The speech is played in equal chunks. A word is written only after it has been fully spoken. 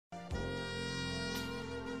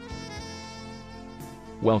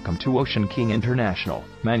Welcome to Ocean King International,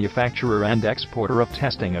 manufacturer and exporter of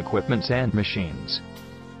testing equipments and machines.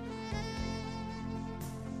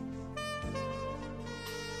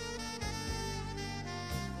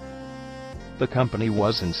 The company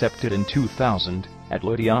was incepted in 2000, at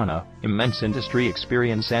Ludhiana. Immense industry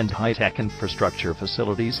experience and high-tech infrastructure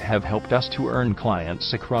facilities have helped us to earn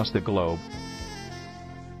clients across the globe.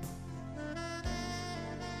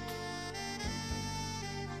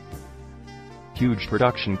 Huge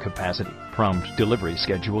production capacity, prompt delivery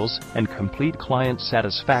schedules, and complete client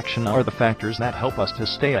satisfaction are the factors that help us to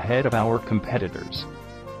stay ahead of our competitors.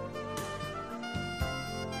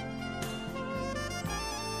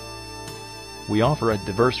 We offer a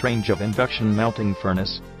diverse range of induction melting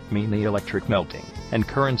furnace, mini electric melting, and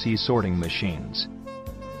currency sorting machines.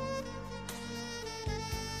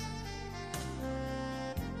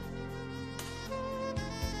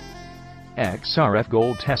 XRF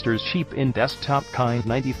Gold Testers cheap in desktop kind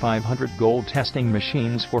 9500 gold testing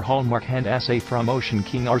machines for hallmark and assay from Ocean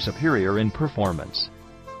King are superior in performance.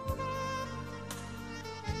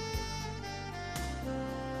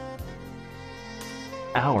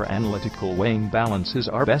 Our analytical weighing balances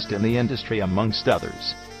are best in the industry amongst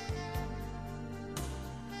others.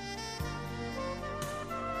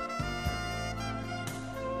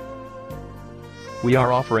 We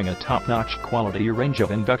are offering a top-notch quality range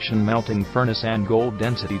of induction melting furnace and gold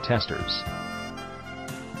density testers.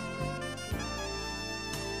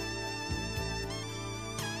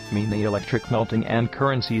 Mini electric melting and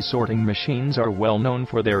currency sorting machines are well known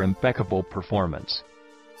for their impeccable performance.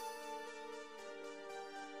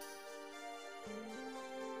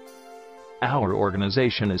 Our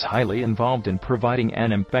organization is highly involved in providing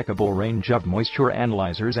an impeccable range of moisture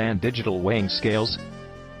analyzers and digital weighing scales.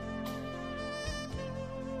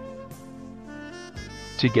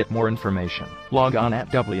 To get more information, log on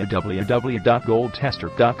at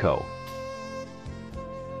www.goldtester.co.